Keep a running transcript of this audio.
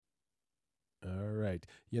great.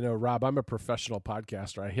 You know, Rob, I'm a professional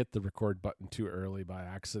podcaster. I hit the record button too early by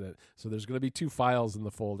accident. So there's going to be 2 files in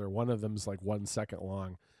the folder. One of them's like 1 second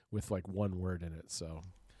long with like 1 word in it. So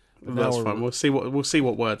that's fine. We'll see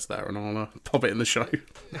what words there, and I'll pop it in the show.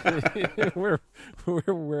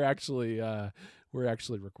 we're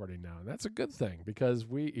actually recording now, and that's a good thing because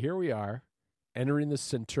we are entering the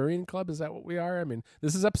Centurion Club. Is that what we are? I mean,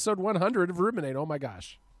 this is episode 100 of Ruminate. Oh my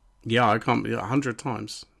gosh. Yeah, I can't be 100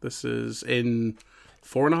 times. This is in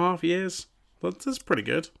 4.5 years. But that's pretty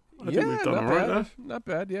good. I think we've done all right there. Not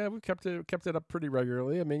bad. Yeah, we've kept it up pretty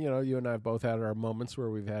regularly. I mean, you know, you and I have both had our moments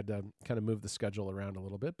where we've had to kind of move the schedule around a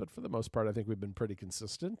little bit, but for the most part, I think we've been pretty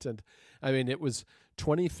consistent. And I mean, it was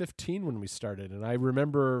 2015 when we started, and I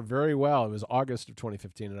remember very well. It was August of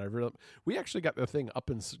 2015, and we actually got the thing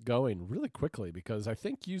up and going really quickly because I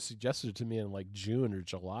think you suggested it to me in like June or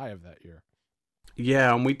July of that year.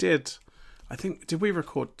 Yeah, and we did. I think did we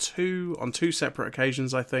record 2 on 2 separate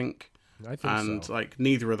occasions? I think and so. Like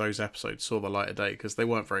neither of those episodes saw the light of day because they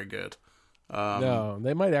weren't very good. No,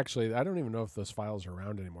 they might actually. I don't even know if those files are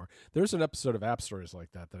around anymore. There's an episode of App Stories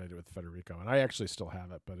like that I did with Federico, and I actually still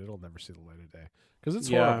have it, but it'll never see the light of day because it's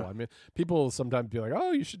horrible. I mean, people sometimes be like,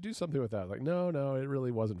 "Oh, you should do something with that." Like, no, it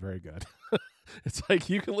really wasn't very good. It's like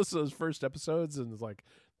you can listen to those first episodes, and it's like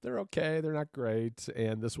they're okay, they're not great,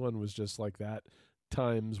 and this one was just like that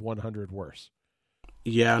times 100 worse.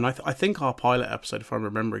 Yeah, and I think our pilot episode, if I'm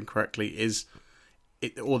remembering correctly,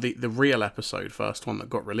 the real episode, first one that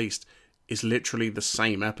got released, is literally the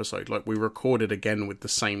same episode. Like, we recorded again with the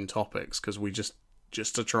same topics because we just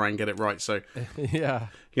to try and get it right. So, yeah,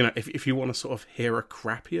 you know, if you want to sort of hear a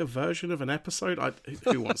crappier version of an episode,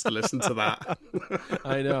 who wants to listen to that?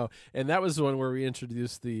 I know. And that was the one where we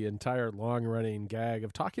introduced the entire long-running gag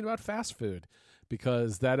of talking about fast food.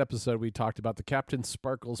 Because that episode we talked about the Captain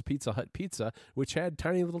Sparkles Pizza Hut pizza, which had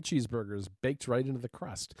tiny little cheeseburgers baked right into the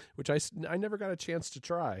crust, which I never got a chance to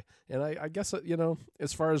try. And I guess, you know,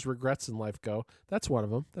 as far as regrets in life go, that's one of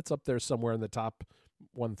them. That's up there somewhere in the top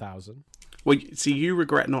 1,000. Well, see, you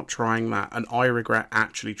regret not trying that, and I regret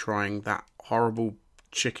actually trying that horrible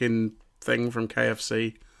chicken thing from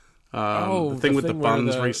KFC. The thing with the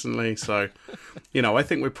buns recently. So, you know, I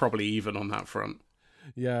think we're probably even on that front.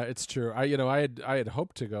 Yeah, it's true. I had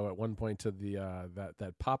hoped to go at one point to the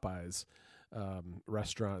that Popeyes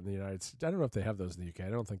restaurant in the United States. I don't know if they have those in the UK. I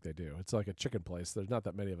don't think they do. It's like a chicken place. There's not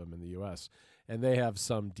that many of them in the US, and they have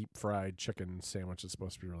some deep fried chicken sandwich that's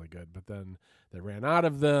supposed to be really good. But then they ran out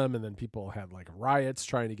of them, and then people had like riots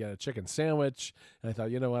trying to get a chicken sandwich. And I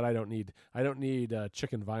thought, you know what? I don't need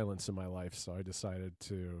chicken violence in my life, so I decided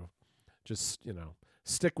to just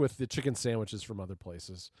stick with the chicken sandwiches from other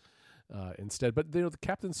places. Instead. But the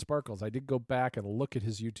Captain Sparkles, I did go back and look at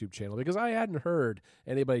his YouTube channel because I hadn't heard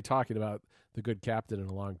anybody talking about the Good Captain in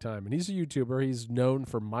a long time. And he's a YouTuber. He's known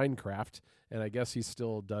for Minecraft, and I guess he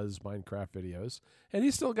still does Minecraft videos. And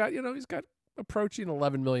he's still got, he's got approaching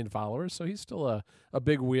 11 million followers, so he's still a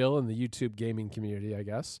big wheel in the YouTube gaming community, I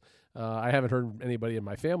guess. I haven't heard anybody in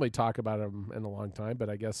my family talk about him in a long time, but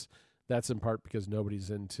I guess that's in part because nobody's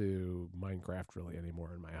into Minecraft really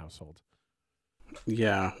anymore in my household.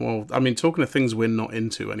 Yeah, well, I mean, talking of things we're not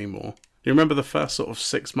into anymore, you remember the first sort of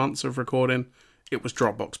 6 months of recording? It was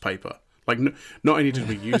Dropbox Paper. Like, not only did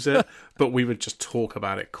we use it, but we would just talk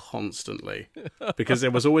about it constantly. Because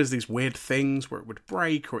there was always these weird things where it would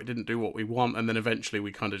break or it didn't do what we want, and then eventually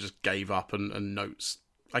we kind of just gave up and Notes.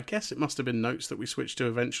 I guess it must have been Notes that we switched to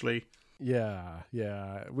eventually. Yeah.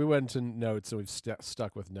 We went to Notes and we've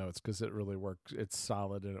stuck with Notes because it really works. It's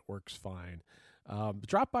solid and it works fine.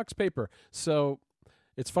 Dropbox Paper. So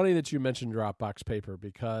it's funny that you mentioned Dropbox Paper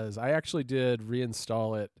because I actually did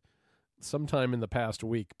reinstall it sometime in the past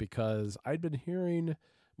week because I'd been hearing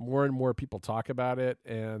more and more people talk about it,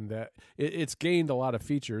 and that it's gained a lot of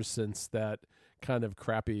features since that kind of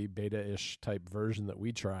crappy beta-ish type version that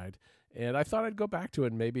we tried. And I thought I'd go back to it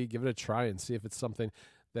and maybe give it a try and see if it's something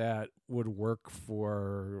that would work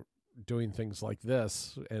for doing things like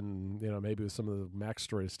this, and maybe with some of the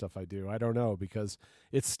MacStory stuff I do. I don't know, because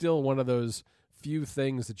it's still one of those few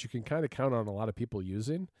things that you can kind of count on a lot of people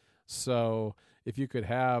using. So if you could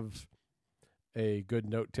have a good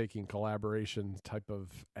note-taking collaboration type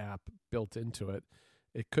of app built into it,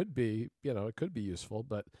 it could be useful,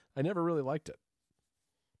 but I never really liked it.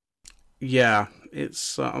 Yeah,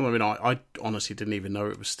 it's. I mean, I honestly didn't even know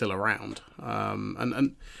it was still around.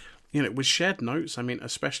 And with shared notes, I mean,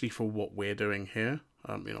 especially for what we're doing here,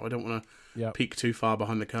 I don't want to peek too far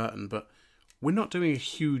behind the curtain, but we're not doing a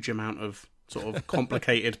huge amount of sort of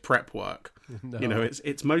complicated prep work. No.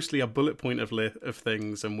 It's mostly a bullet point of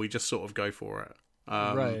things, and we just sort of go for it.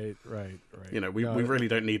 Right. We really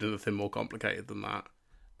don't need anything more complicated than that.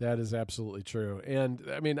 That is absolutely true. And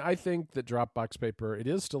I mean, I think that Dropbox Paper, it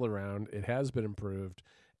is still around. It has been improved.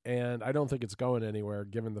 And I don't think it's going anywhere,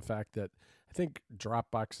 given the fact that I think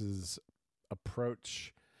Dropbox's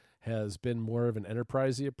approach has been more of an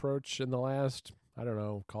enterprisey approach in the last, I don't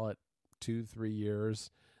know, call it 2-3 years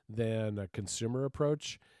than a consumer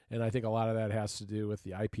approach. And I think a lot of that has to do with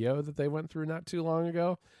the IPO that they went through not too long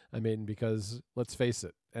ago. I mean, because let's face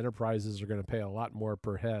it, enterprises are going to pay a lot more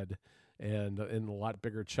per head and in a lot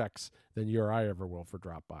bigger checks than you or I ever will for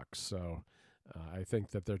Dropbox. So I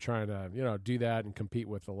think that they're trying to, do that and compete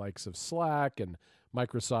with the likes of Slack, and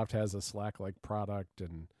Microsoft has a Slack-like product,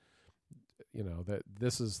 and that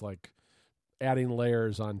this is like adding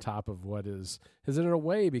layers on top of what has in a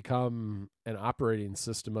way become an operating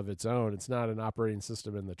system of its own. It's not an operating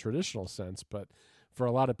system in the traditional sense, but for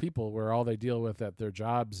a lot of people where all they deal with at their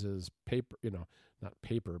jobs is paper, not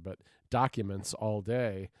paper, but documents all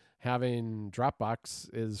day, having Dropbox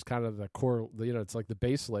is kind of the core, it's like the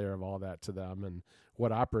base layer of all that to them, and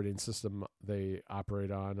what operating system they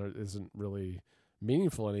operate on isn't really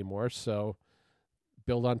meaningful anymore. So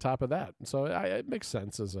build on top of that. And so it makes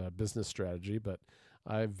sense as a business strategy, but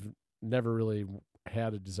I've never really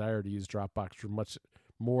had a desire to use Dropbox for much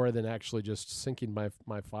more than actually just syncing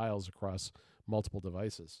my files across multiple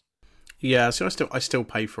devices. Yeah, so I still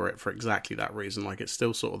pay for it for exactly that reason. Like, it's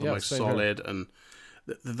still sort of the most solid. Here. And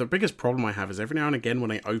the biggest problem I have is every now and again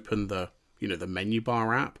when I open the menu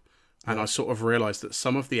bar app, and I sort of realize that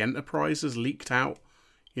some of the enterprises leaked out.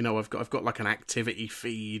 I've got like an activity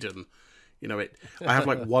feed, and I have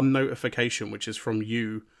like one notification which is from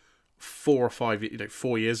you 4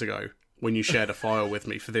 years ago when you shared a file with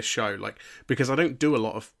me for this show. Like, because I don't do a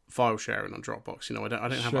lot of file sharing on Dropbox. I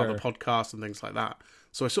don't have other podcasts and things like that.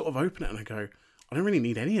 So I sort of open it and I go, I don't really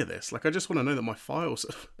need any of this. Like, I just want to know that my files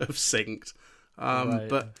have synced. Right.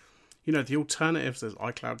 But, the alternatives, there's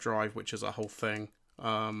iCloud Drive, which is a whole thing.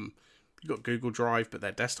 You've got Google Drive, but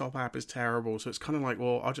their desktop app is terrible. So it's kind of like,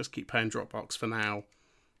 well, I'll just keep paying Dropbox for now.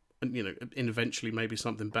 And, and eventually maybe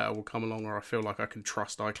something better will come along, or I feel like I can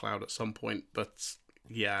trust iCloud at some point. But,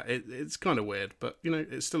 yeah, it's kind of weird. But,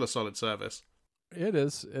 it's still a solid service. It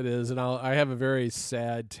is, and I have a very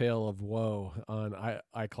sad tale of woe on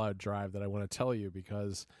iCloud Drive that I want to tell you,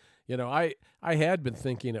 because, I had been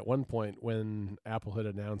thinking at one point when Apple had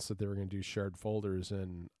announced that they were going to do shared folders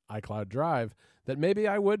in iCloud Drive that maybe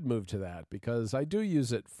I would move to that, because I do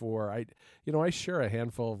use it for, I share a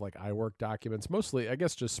handful of like iWork documents, mostly, I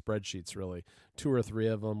guess, just spreadsheets, really, 2 or 3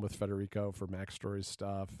 of them with Federico for MacStories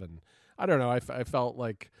stuff, and I don't know. I felt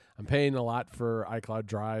like I'm paying a lot for iCloud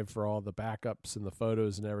Drive for all the backups and the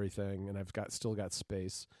photos and everything, and I've still got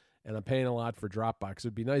space. And I'm paying a lot for Dropbox.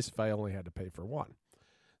 It'd be nice if I only had to pay for one.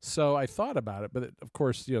 So I thought about it, but of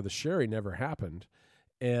course, the sharing never happened,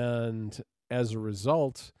 and as a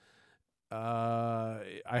result, I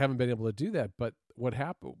haven't been able to do that. But what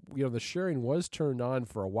happened? The sharing was turned on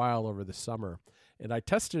for a while over the summer, and I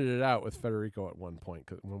tested it out with Federico at one point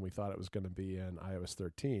when we thought it was going to be in iOS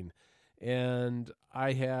 13. And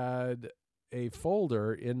I had a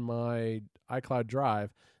folder in my iCloud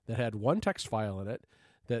Drive that had one text file in it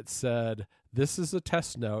that said, "This is a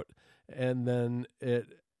test note," and then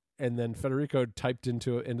Federico typed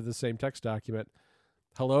into the same text document,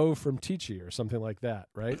 "Hello from Tichy," or something like that,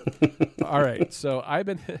 right? All right, so I've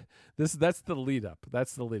been that's the lead up.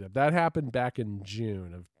 That happened back in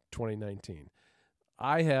June of 2019.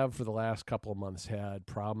 I have, for the last couple of months, had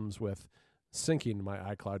problems with syncing my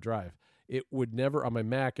iCloud Drive. It would never, on my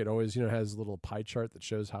Mac, it always, has a little pie chart that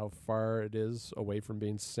shows how far it is away from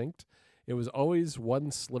being synced. It was always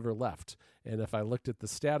one sliver left. And if I looked at the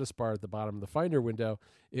status bar at the bottom of the Finder window,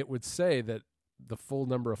 it would say that the full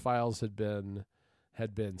number of files had been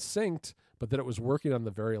synced, but that it was working on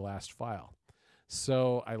the very last file.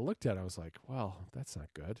 So I looked at it, I was like, well, that's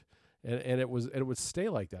not good. And it would stay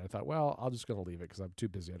like that. I thought, well, I'm just going to leave it because I'm too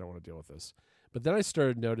busy. I don't want to deal with this. But then I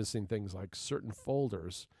started noticing things like certain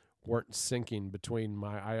folders weren't syncing between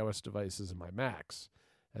my iOS devices and my Macs,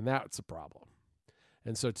 and that's a problem.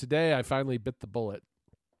 And so today I finally bit the bullet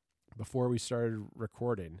before we started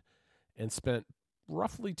recording and spent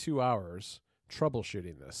roughly 2 hours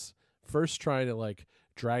troubleshooting this. First trying to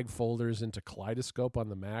drag folders into Kaleidoscope on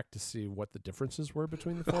the Mac to see what the differences were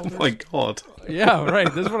between the folders. Oh my God. Yeah,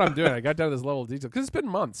 right. This is what I'm doing. I got down to this level of detail because it's been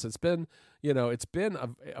months. It's been, it's been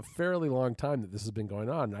a fairly long time that this has been going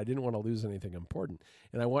on, and I didn't want to lose anything important.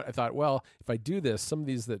 And I thought, well, if I do this, some of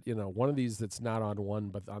these that, one of these that's not on one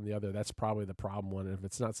but on the other, that's probably the problem one. And if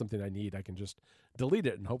it's not something I need, I can just delete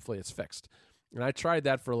it and hopefully it's fixed. And I tried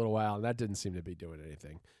that for a little while, and that didn't seem to be doing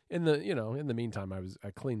anything. In the meantime,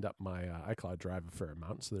 I cleaned up my iCloud Drive a fair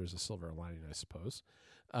amount, so there's a silver lining, I suppose.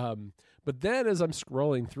 But then as I'm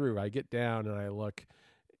scrolling through, I get down and I look,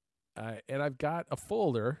 and I've got a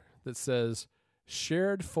folder that says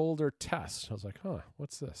shared folder test. I was like,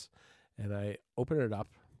 what's this? And I open it up,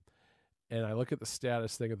 and I look at the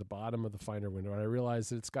status thing at the bottom of the Finder window, and I realize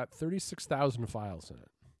that it's got 36,000 files in it.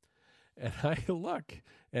 And I look,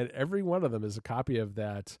 and every one of them is a copy of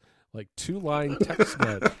that like 2-line text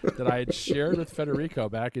note that I had shared with Federico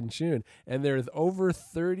back in June. And there's over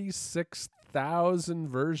 36,000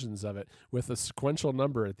 versions of it with a sequential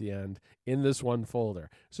number at the end in this one folder.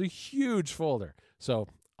 It's a huge folder. So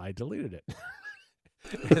I deleted it.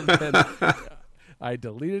 And then I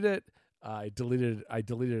deleted it. I deleted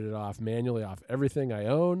it off manually off everything I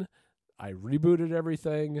own. I rebooted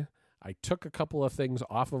everything. I took a couple of things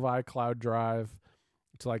off of iCloud Drive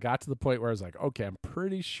until I got to the point where I was like, okay, I'm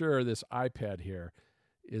pretty sure this iPad here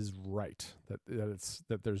is right,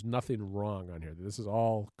 that there's nothing wrong on here, that this is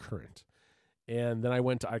all current. And then I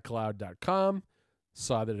went to iCloud.com,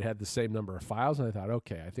 saw that it had the same number of files, and I thought,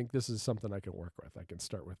 okay, I think this is something I can work with. I can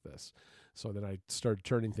start with this. So then I started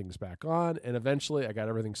turning things back on, and eventually I got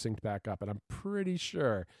everything synced back up, and I'm pretty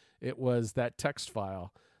sure it was that text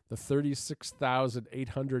file, the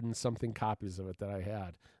 36,800 and something copies of it that I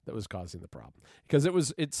had, that was causing the problem. Because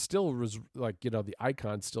it still was like, the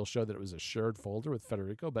icon still showed that it was a shared folder with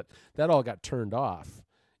Federico, but that all got turned off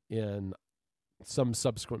in some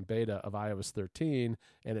subsequent beta of iOS 13,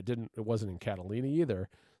 and it wasn't in Catalina either.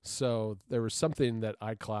 So there was something that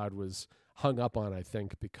iCloud was hung up on, I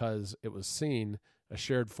think, because it was seen a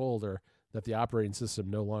shared folder that the operating system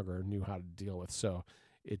no longer knew how to deal with. So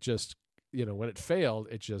it just, when it failed,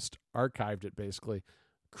 it just archived it, basically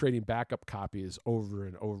creating backup copies over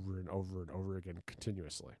and over and over and over again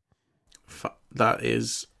continuously. That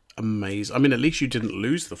is amazing. I mean, at least you didn't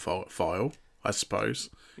lose the file, I suppose.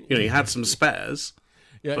 You had some spares.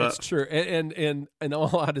 Yeah, but it's true. And in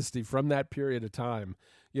all honesty, from that period of time,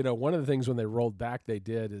 one of the things when they rolled back, they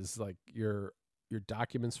did is like your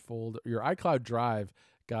documents folder, your iCloud Drive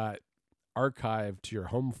got archived to your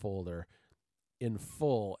home folder in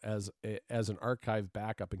full as an archive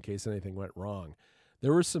backup in case anything went wrong.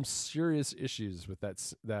 There were some serious issues with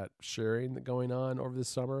that sharing going on over the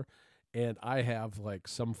summer, and I have like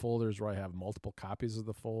some folders where I have multiple copies of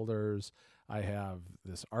the folders. I have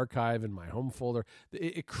this archive in my home folder.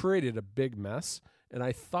 It created a big mess, and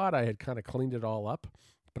I thought I had kind of cleaned it all up,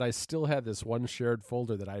 but I still had this one shared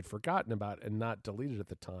folder that I had forgotten about and not deleted at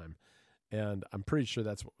the time, and I'm pretty sure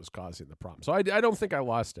that's what was causing the problem. So I don't think I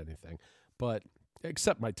lost anything, but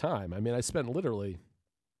except my time. I mean, I spent literally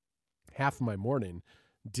half of my morning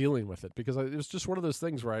dealing with it because it was just one of those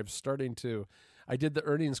things where I did the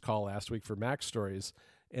earnings call last week for Mac Stories,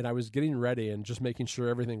 and I was getting ready and just making sure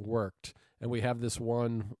everything worked. And we have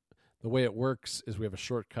the way it works is we have a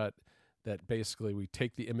shortcut that basically we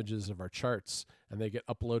take the images of our charts and they get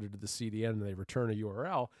uploaded to the CDN and they return a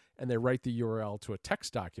URL and they write the URL to a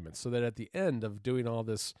text document so that at the end of doing all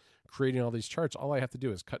this, creating all these charts, all I have to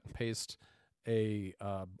do is cut and paste a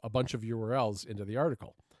bunch of URLs into the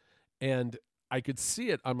article. And I could see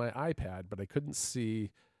it on my iPad, but I couldn't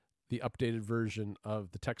see the updated version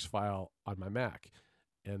of the text file on my Mac.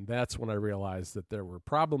 And that's when I realized that there were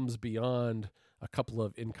problems beyond a couple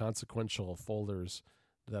of inconsequential folders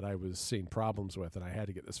that I was seeing problems with, and I had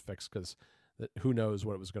to get this fixed because who knows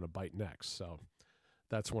what it was going to bite next. So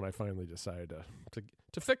that's when I finally decided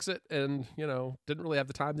to fix it, and didn't really have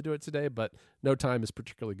the time to do it today, but no time is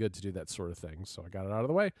particularly good to do that sort of thing. So I got it out of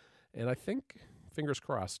the way, and I think, fingers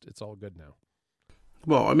crossed, it's all good now.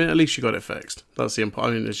 Well, I mean, at least you got it fixed. That's the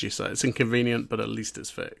important. I mean, as you say, it's inconvenient, but at least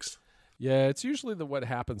it's fixed. Yeah, it's usually what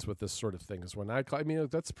happens with this sort of thing is when iCloud. I mean,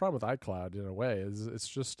 that's the problem with iCloud in a way. Is it's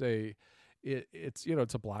just it's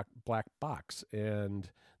a black box,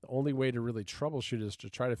 and the only way to really troubleshoot is to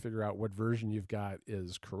try to figure out what version you've got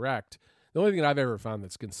is correct. The only thing I've ever found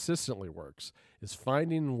that's consistently works is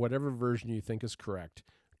finding whatever version you think is correct,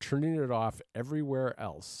 turning it off everywhere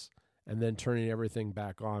else, and then turning everything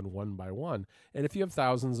back on one by one. And if you have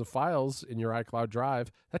thousands of files in your iCloud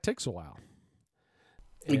Drive, that takes a while.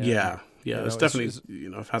 And, yeah. It's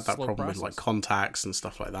definitely, I've had that problem process with like contacts and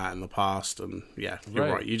stuff like that in the past. And yeah, you're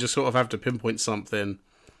right. You just sort of have to pinpoint something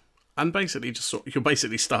and basically you're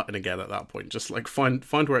basically starting again at that point. Just like find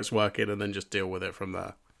where it's working and then just deal with it from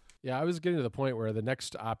there. Yeah, I was getting to the point where the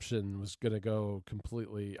next option was going to go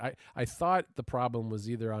completely. I thought the problem was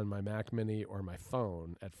either on my Mac Mini or my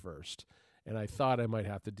phone at first. And I thought I might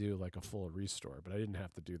have to do like a full restore, but I didn't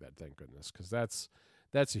have to do that, thank goodness, because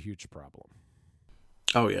that's a huge problem.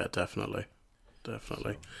 Oh, yeah, definitely.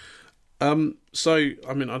 definitely. So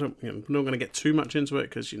I mean, I don't, I'm not going to get too much into it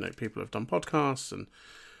because people have done podcasts and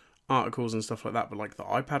articles and stuff like that. But like the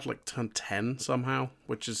iPad like turned 10 somehow,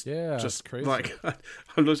 which is just crazy. like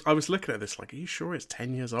I was looking at this like, are you sure it's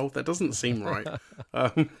 10 years old? That doesn't seem right.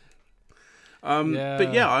 But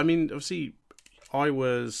yeah, I mean, obviously, I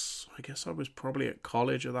guess I was probably at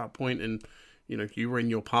college at that point, and you were in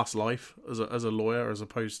your past life as a lawyer as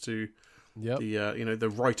opposed to the the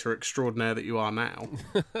writer extraordinaire that you are now.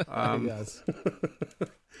 Yes.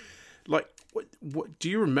 Like, what do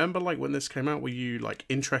you remember? Like when this came out, were you like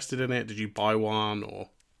interested in it? Did you buy one or?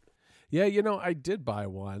 Yeah, I did buy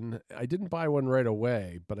one. I didn't buy one right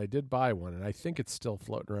away, but I did buy one, and I think it's still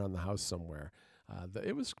floating around the house somewhere.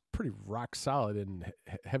 It was pretty rock solid and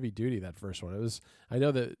heavy duty, that first one. It was. I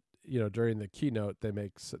know that during the keynote they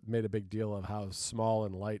made a big deal of how small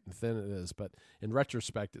and light and thin it is, but in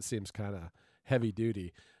retrospect, it seems kind of heavy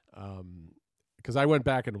duty. Because I went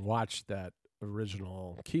back and watched that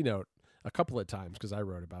original keynote a couple of times because I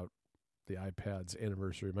wrote about the iPad's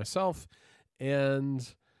anniversary myself,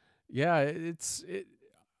 and yeah,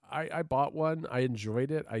 I bought one. I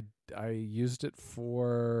enjoyed it. I used it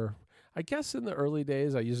for, I guess in the early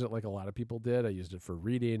days, I used it like a lot of people did. I used it for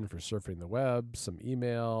reading, for surfing the web, some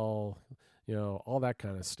email, all that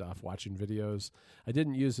kind of stuff, watching videos. I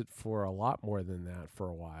didn't use it for a lot more than that for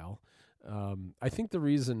a while. I think the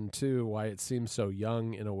reason, too, why it seems so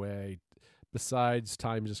young in a way, besides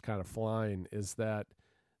time just kind of flying, is that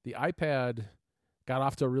the iPad got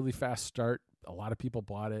off to a really fast start. A lot of people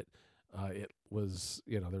bought it. It was,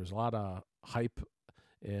 there was a lot of hype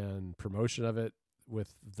and promotion of it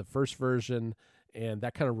with the first version, and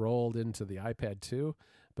that kind of rolled into the iPad 2.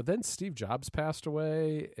 But then Steve Jobs passed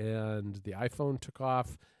away, and the iPhone took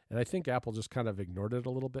off, and I think Apple just kind of ignored it a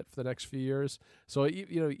little bit for the next few years. So,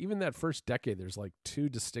 even that first decade, there's like two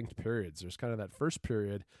distinct periods. There's kind of that first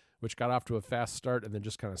period, which got off to a fast start and then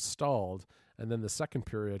just kind of stalled, and then the second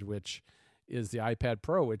period, which is the iPad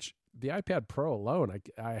Pro, which the iPad Pro alone,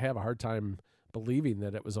 I have a hard time believing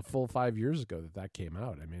that it was a full 5 years ago that came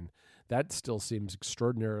out. I mean, that still seems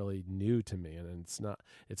extraordinarily new to me, and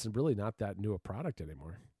it's really not that new a product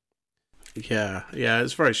anymore. Yeah,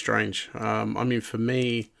 it's very strange. I mean, for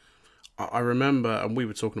me, I remember, and we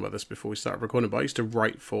were talking about this before we started recording, but I used to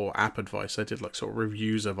write for App Advice. I did like sort of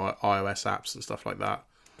reviews of iOS apps and stuff like that.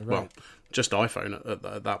 Right. Well, just iPhone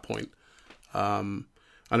at that point. And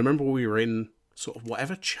I remember we were in sort of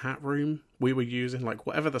whatever chat room we were using, like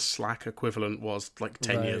whatever the Slack equivalent was like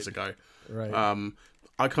 10 years ago. Right.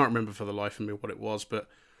 I can't remember for the life of me what it was, but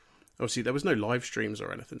obviously there was no live streams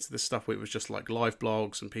or anything. So this stuff, it was just like live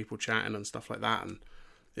blogs and people chatting and stuff like that. And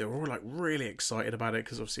they were all like really excited about it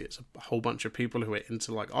because obviously it's a whole bunch of people who are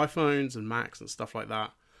into like iPhones and Macs and stuff like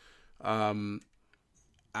that. And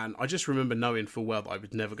I just remember knowing full well that I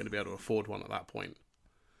was never going to be able to afford one at that point.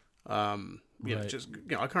 I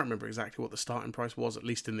can't remember exactly what the starting price was, at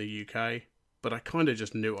least in the UK, but I kind of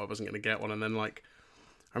just knew I wasn't going to get one. And then like,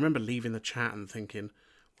 I remember leaving the chat and thinking,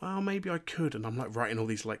 well, maybe I could. And I'm like writing all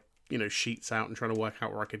these like, sheets out and trying to work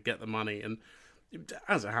out where I could get the money. And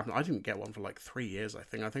as it happened, I didn't get one for like 3 years, I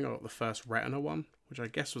think. I got the first Retina one, which I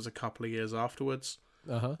guess was a couple of years afterwards.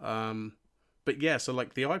 But yeah, so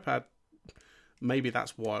like the iPad, maybe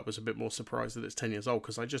that's why I was a bit more surprised that it's 10 years old,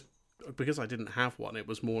 because I didn't have one, it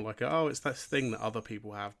was more like, oh, it's that thing that other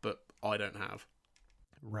people have, but I don't have.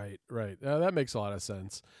 Right. That makes a lot of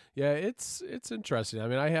sense. Yeah, it's interesting. I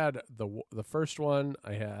mean, I had the first one,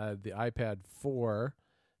 I had the iPad 4,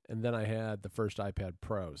 and then I had the first iPad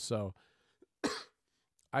Pro. So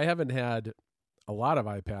I haven't had a lot of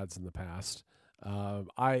iPads in the past.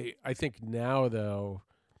 I think now, though,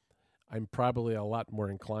 I'm probably a lot more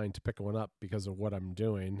inclined to pick one up because of what I'm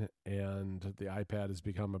doing, and the iPad has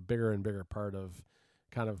become a bigger and bigger part of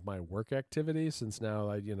kind of my work activity, since now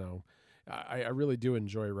I really do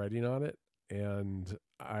enjoy writing on it, and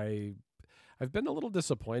I've been a little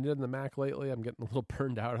disappointed in the Mac lately. I'm getting a little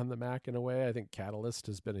burned out on the Mac in a way. I think Catalyst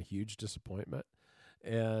has been a huge disappointment,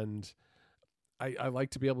 and I like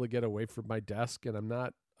to be able to get away from my desk, and I'm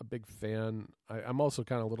not a big fan. I'm also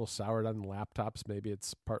kind of a little soured on laptops. Maybe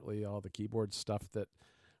it's partly all the keyboard stuff that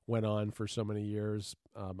went on for so many years.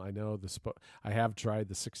 I know I have tried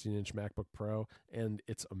the 16-inch MacBook Pro, and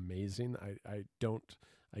it's amazing. I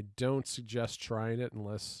don't suggest trying it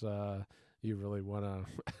unless you really want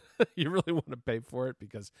to pay for it,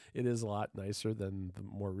 because it is a lot nicer than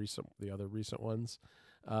the other recent ones.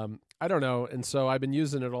 I don't know, and so I've been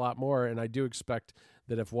using it a lot more, and I do expect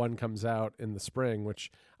that if one comes out in the spring,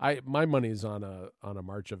 which my money's on a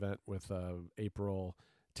March event with April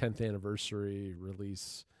 10th anniversary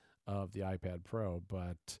release of the iPad Pro,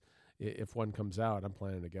 but if one comes out, I'm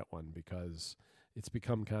planning to get one because it's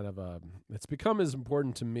become it's become as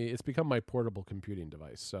important to me. It's become my portable computing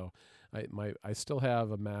device. So I still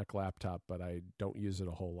have a Mac laptop, but I don't use it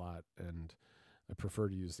a whole lot, and I prefer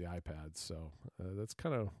to use the iPad. So that's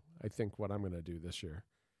kind of, I think, what I'm going to do this year.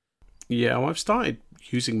 Yeah, well, I've started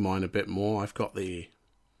using mine a bit more. I've got I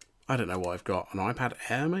don't know what I've got, an iPad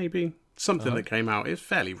Air maybe? Something that came out. It's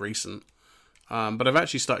fairly recent. But I've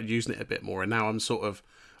actually started using it a bit more, and now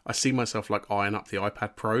I see myself like eyeing up the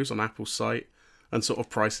iPad Pros on Apple's site and sort of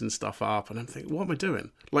pricing stuff up, and I'm thinking, what am I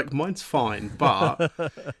doing? Like, mine's fine, but,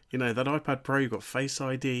 that iPad Pro, you've got Face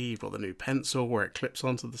ID, you've got the new pencil where it clips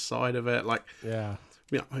onto the side of it, like, yeah,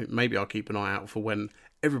 maybe I'll keep an eye out for when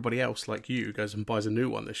everybody else, like you, goes and buys a new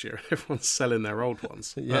one this year, and everyone's selling their old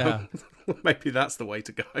ones. Yeah. Maybe that's the way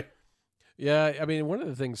to go. Yeah, I mean, one of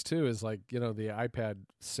the things, too, is, like, the iPad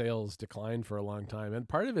sales declined for a long time, and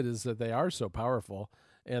part of it is that they are so powerful,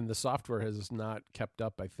 and the software has not kept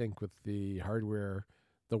up, I think, with the hardware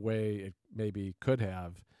the way it maybe could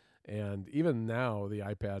have. And even now, the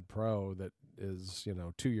iPad Pro that is,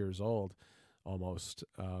 2 years old almost,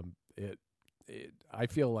 I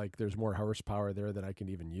feel like there's more horsepower there than I can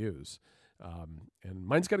even use. And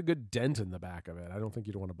mine's got a good dent in the back of it. I don't think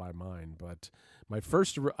you'd want to buy mine. But my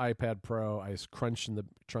first iPad Pro, I crunched in the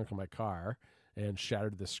trunk of my car and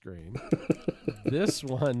shattered the screen. This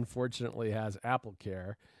one, fortunately, has Apple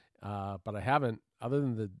Care, but I haven't, other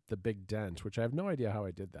than the big dent, which I have no idea how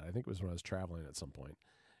I did that. I think it was when I was traveling at some point.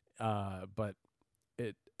 But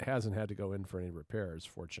it hasn't had to go in for any repairs,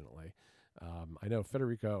 fortunately. I know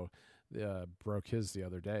Federico broke his the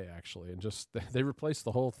other day, actually, and just they replaced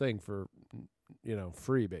the whole thing for,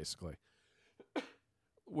 free, basically.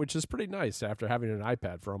 Which is pretty nice after having an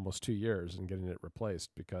iPad for almost 2 years and getting it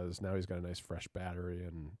replaced, because now he's got a nice fresh battery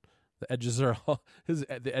and the edges are all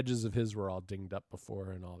the edges of his were all dinged up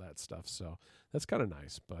before and all that stuff. So that's kind of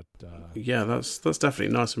nice. But yeah, that's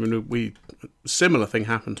definitely nice. I mean, similar thing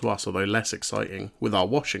happened to us, although less exciting, with our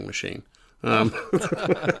washing machine,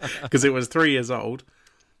 because it was 3 years old.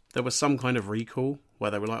 There was some kind of recall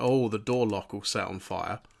where they were like, "Oh, the door lock will set on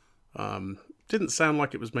fire." Didn't sound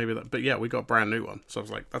like it was maybe that, but yeah, we got a brand new one. So I was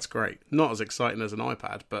like, that's great. Not as exciting as an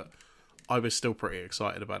iPad, but I was still pretty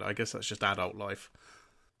excited about it. I guess that's just adult life.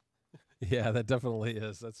 Yeah, that definitely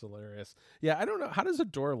is. That's hilarious. Yeah, I don't know. How does a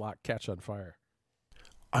door lock catch on fire?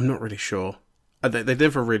 I'm not really sure. They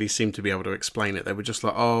never really seemed to be able to explain it. They were just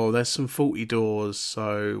like, oh, there's some faulty doors,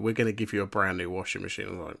 so we're going to give you a brand new washing machine.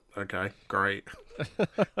 I was like, okay, great.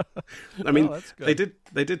 I mean, they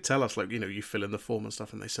did tell us, like, you fill in the form and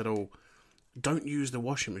stuff, and they said, oh, don't use the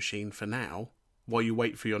washing machine for now while you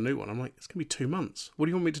wait for your new one. I'm like, it's going to be 2 months. What do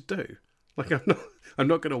you want me to do? Like, I'm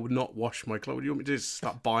not going to not wash my clothes. What do you want me to do? Just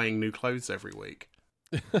start buying new clothes every week?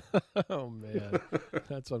 Oh, man.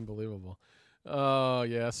 That's unbelievable. Oh,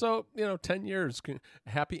 yeah. So, 10 years.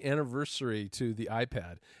 Happy anniversary to the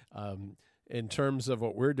iPad. In terms of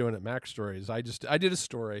what we're doing at Mac Stories, I did a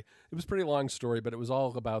story. It was a pretty long story, but it was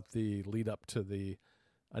all about the lead up to the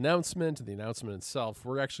announcement and the announcement itself.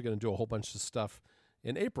 We're actually going to do a whole bunch of stuff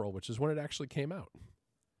in April, which is when it actually came out.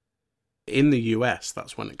 In the US,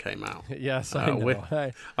 that's when it came out. Yes, I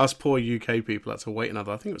know. Us poor UK people had to wait I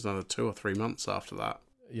think it was another 2 or 3 months after that.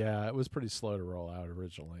 Yeah, it was pretty slow to roll out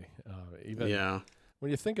originally. Yeah.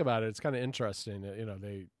 When you think about it, it's kind of interesting.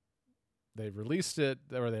 They released it,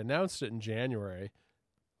 or they announced it in January.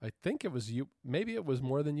 I think it was maybe it was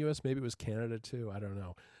more than US, maybe it was Canada too. I don't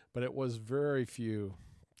know, but it was very few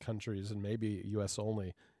countries and maybe US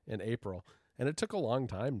only in April, and it took a long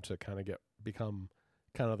time to kind of become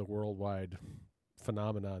kind of the worldwide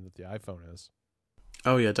phenomenon that the iPhone is.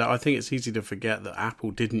 Oh yeah, I think it's easy to forget that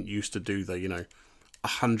Apple didn't used to do the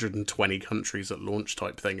 120 countries at launch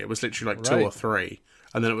type thing. It was literally like 2 or 3,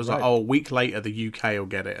 and then it was like, oh, a week later the UK will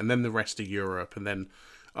get it, and then the rest of Europe, and then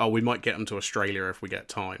we might get them to Australia if we get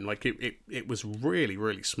time. Like it was really,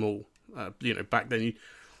 really small. Back then,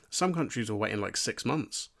 some countries were waiting like 6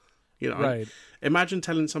 months. Right. Imagine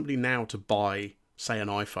telling somebody now to buy, say, an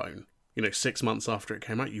iPhone. 6 months after it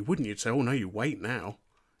came out, you wouldn't. You'd say, "Oh no, you wait now."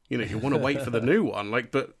 You want to wait for the new one.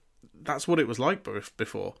 But that's what it was like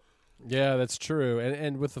before. Yeah, that's true.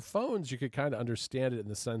 And with the phones, you could kind of understand it in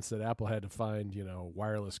the sense that Apple had to find,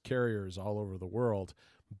 wireless carriers all over the world.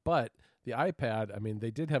 But the iPad, I mean,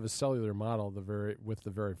 they did have a cellular model with the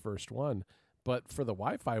very first one. But for the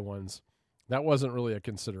Wi-Fi ones, that wasn't really a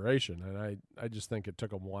consideration. And I just think it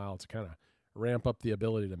took them a while to kind of ramp up the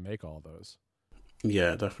ability to make all those.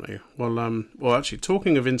 Yeah, definitely. Well, actually,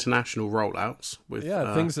 talking of international rollouts, with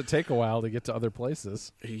things that take a while to get to other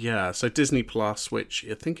places. Yeah, so Disney Plus, which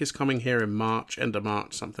I think is coming here in March, end of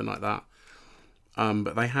March, something like that.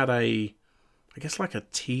 But they had I guess like a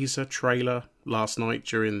teaser trailer last night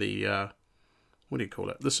during the what do you call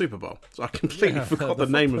it? The Super Bowl. So I completely forgot the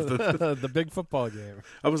name of the the big football game.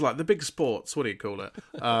 I was like, the big sports. What do you call it?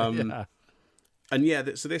 Yeah. And yeah,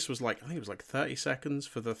 so this was like, I think it was like 30 seconds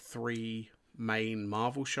for the 3 main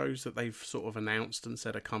Marvel shows that they've sort of announced and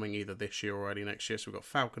said are coming either this year or early next year. So we've got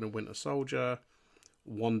Falcon and Winter Soldier,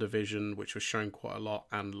 WandaVision, which was shown quite a lot,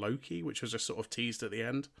 and Loki, which was just sort of teased at the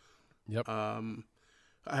end. Yep.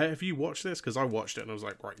 Have you watched this? Because I watched it and I was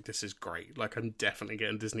like, right, this is great. Like, I'm definitely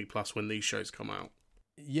getting Disney Plus when these shows come out.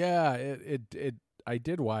 Yeah, I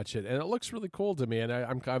did watch it, and it looks really cool to me, and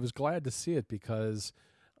I was glad to see it because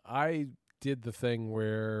I did the thing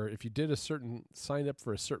where if you did sign up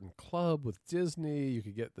for a certain club with Disney, you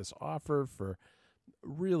could get this offer for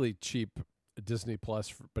really cheap Disney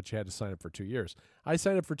Plus, but you had to sign up for 2 years. I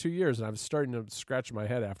signed up for 2 years, and I was starting to scratch my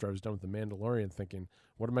head after I was done with The Mandalorian, thinking,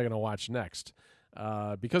 what am I going to watch next?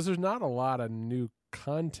 Because there's not a lot of new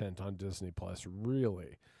content on Disney Plus,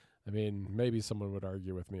 really. I mean, maybe someone would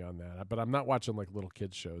argue with me on that, but I'm not watching like little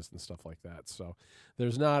kids shows and stuff like that. So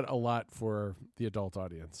there's not a lot for the adult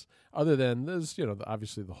audience, other than there's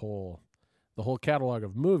obviously the whole catalog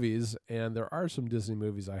of movies, and there are some Disney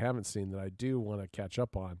movies I haven't seen that I do want to catch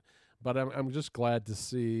up on. But I'm just glad to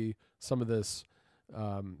see some of these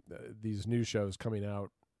new shows coming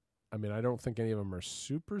out. I mean, I don't think any of them are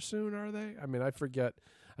super soon, are they? I mean, I forget.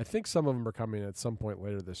 I think some of them are coming at some point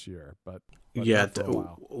later this year, but yeah, not for a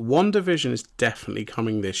while. WandaVision is definitely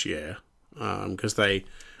coming this year because they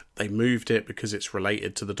moved it because it's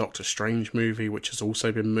related to the Doctor Strange movie, which has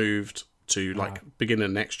also been moved to beginning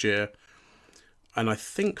of next year. And I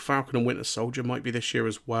think Falcon and Winter Soldier might be this year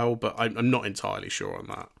as well, but I'm not entirely sure on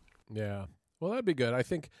that. Yeah, well, that'd be good. I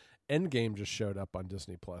think Endgame just showed up on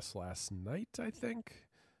Disney Plus last night. I think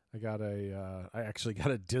I actually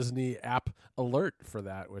got a Disney app alert for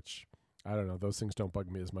that, which I don't know. Those things don't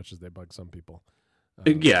bug me as much as they bug some people.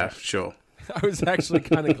 Yeah, sure. I was actually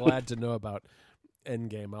kind of glad to know about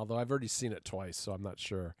Endgame, although I've already seen it twice, so I'm not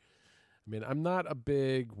sure. I mean, I'm not a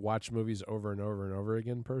big watch movies over and over and over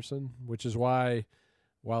again person, which is why,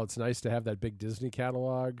 while it's nice to have that big Disney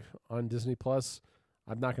catalog on Disney Plus,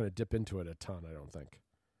 I'm not going to dip into it a ton, I don't think.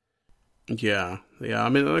 Yeah. I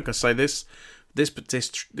mean, like I say, this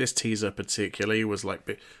teaser particularly was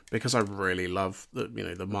like, because I really love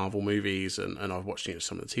the Marvel movies and I've watched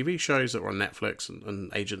some of the TV shows that were on Netflix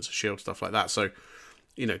and Agents of S.H.I.E.L.D., stuff like that. So,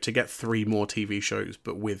 to get 3 more TV shows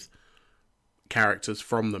but with characters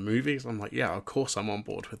from the movies, I'm like, yeah, of course I'm on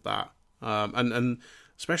board with that. And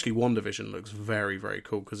especially WandaVision looks very, very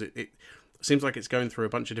cool because it seems like it's going through a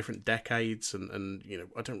bunch of different decades and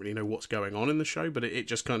I don't really know what's going on in the show, but it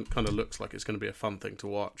just kind of looks like it's going to be a fun thing to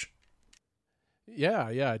watch. Yeah,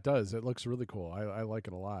 it does. It looks really cool. I like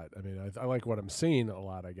it a lot. I mean, I like what I'm seeing a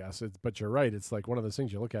lot, I guess. But you're right. It's like one of those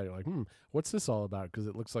things you look at, you're like, what's this all about? Because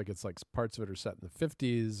it looks like it's like parts of it are set in the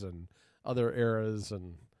 50s and other eras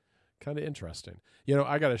and kind of interesting.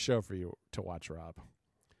 I got a show for you to watch, Rob.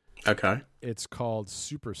 Okay. It's called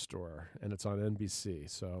Superstore, and it's on NBC.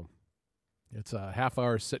 So it's a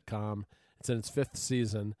half-hour sitcom. It's in its 5th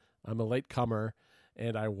season. I'm a late comer,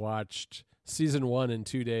 and I watched season 1 in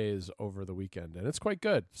 2 days over the weekend, and it's quite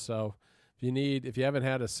good. So if you haven't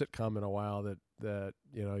had a sitcom in a while that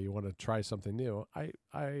you want to try something new, I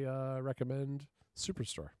recommend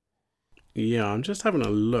Superstore. Yeah, I'm just having a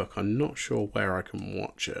look. I'm not sure where I can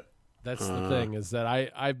watch it. That's the thing, is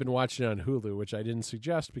that I've been watching it on Hulu, which I didn't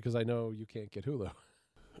suggest because I know you can't get Hulu.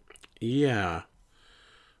 Yeah.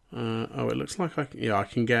 It looks like I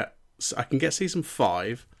can get season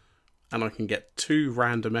 5, and I can get 2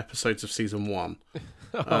 random episodes of season 1.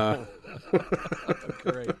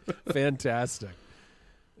 Great, fantastic.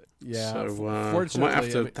 Yeah. So I might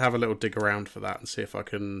have to have a little dig around for that and see if I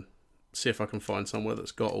can find somewhere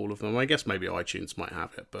that's got all of them. I guess maybe iTunes might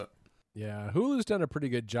have it, but yeah, Hulu's done a pretty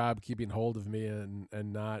good job keeping hold of me and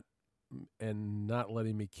not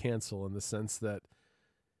letting me cancel, in the sense that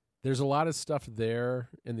there's a lot of stuff there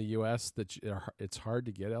in the U.S. that it's hard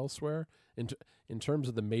to get elsewhere in terms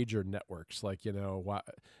of the major networks, like,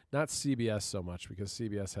 not CBS so much because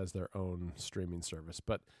CBS has their own streaming service,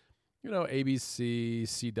 but, ABC,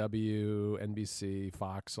 CW, NBC,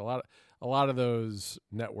 Fox, a lot of those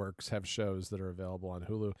networks have shows that are available on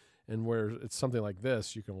Hulu, and where it's something like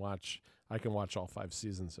this, I can watch all 5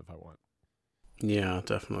 seasons if I want. Yeah,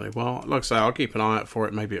 definitely. Well, like I say, I'll keep an eye out for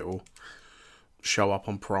it. Maybe it will show up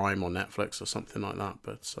on Prime or Netflix or something like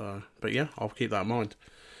that. But yeah, I'll keep that in mind.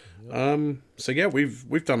 Yep. So yeah,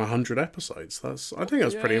 we've done 100 episodes. I think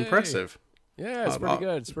that's pretty impressive. Yeah, it's pretty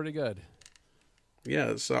good. It's pretty good.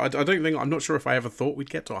 Yeah, so I'm not sure if I ever thought we'd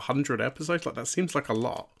get to 100 episodes. Like, that seems like a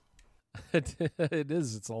lot. It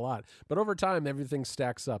is. It's a lot. But over time, everything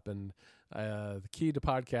stacks up. And the key to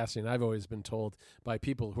podcasting, I've always been told by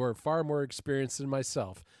people who are far more experienced than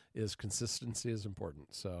myself, is consistency is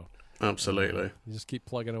important. So absolutely, you just keep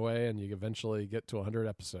plugging away, and you eventually get to 100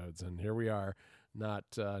 episodes. And here we are, not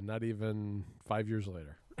even 5 years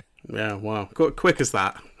later. Yeah, wow, quick as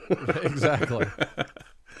that. Exactly.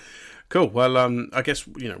 Cool. Well, I guess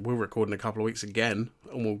we're recording a couple of weeks again,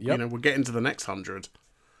 and we'll get into the next 100.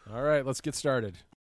 All right, let's get started.